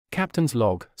Captain's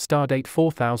Log, Stardate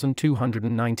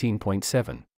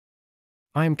 4219.7.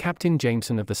 I am Captain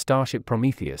Jameson of the Starship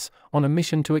Prometheus, on a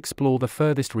mission to explore the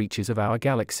furthest reaches of our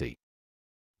galaxy.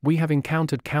 We have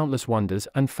encountered countless wonders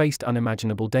and faced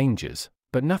unimaginable dangers,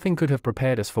 but nothing could have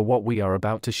prepared us for what we are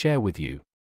about to share with you.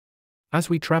 As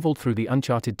we traveled through the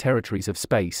uncharted territories of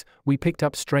space, we picked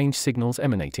up strange signals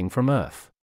emanating from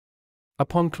Earth.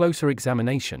 Upon closer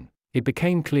examination, it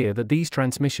became clear that these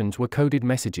transmissions were coded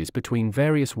messages between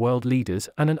various world leaders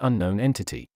and an unknown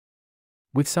entity.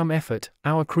 With some effort,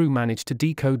 our crew managed to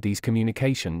decode these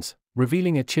communications,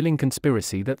 revealing a chilling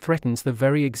conspiracy that threatens the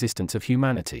very existence of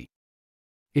humanity.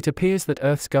 It appears that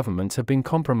Earth's governments have been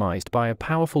compromised by a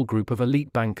powerful group of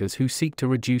elite bankers who seek to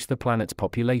reduce the planet's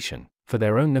population, for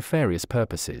their own nefarious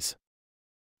purposes.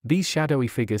 These shadowy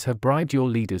figures have bribed your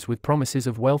leaders with promises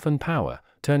of wealth and power,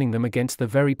 turning them against the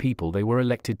very people they were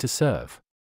elected to serve.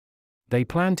 They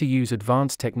plan to use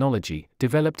advanced technology,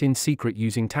 developed in secret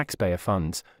using taxpayer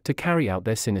funds, to carry out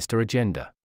their sinister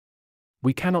agenda.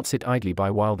 We cannot sit idly by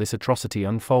while this atrocity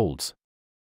unfolds.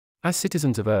 As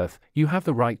citizens of Earth, you have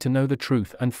the right to know the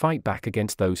truth and fight back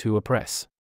against those who oppress.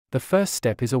 The first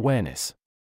step is awareness.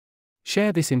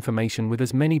 Share this information with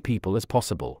as many people as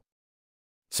possible.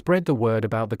 Spread the word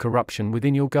about the corruption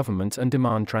within your governments and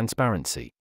demand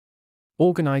transparency.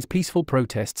 Organize peaceful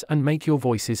protests and make your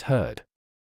voices heard.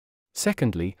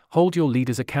 Secondly, hold your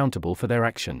leaders accountable for their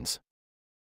actions.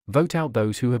 Vote out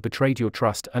those who have betrayed your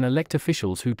trust and elect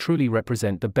officials who truly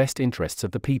represent the best interests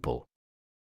of the people.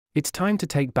 It's time to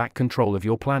take back control of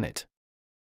your planet.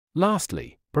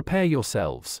 Lastly, prepare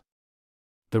yourselves.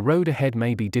 The road ahead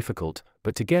may be difficult,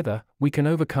 but together, we can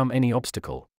overcome any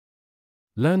obstacle.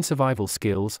 Learn survival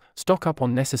skills, stock up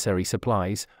on necessary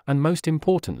supplies, and most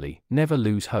importantly, never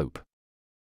lose hope.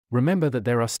 Remember that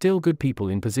there are still good people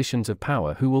in positions of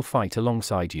power who will fight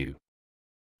alongside you.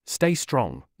 Stay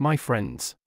strong, my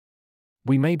friends.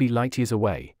 We may be light years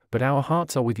away, but our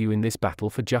hearts are with you in this battle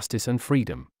for justice and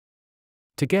freedom.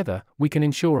 Together, we can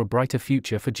ensure a brighter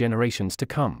future for generations to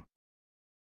come.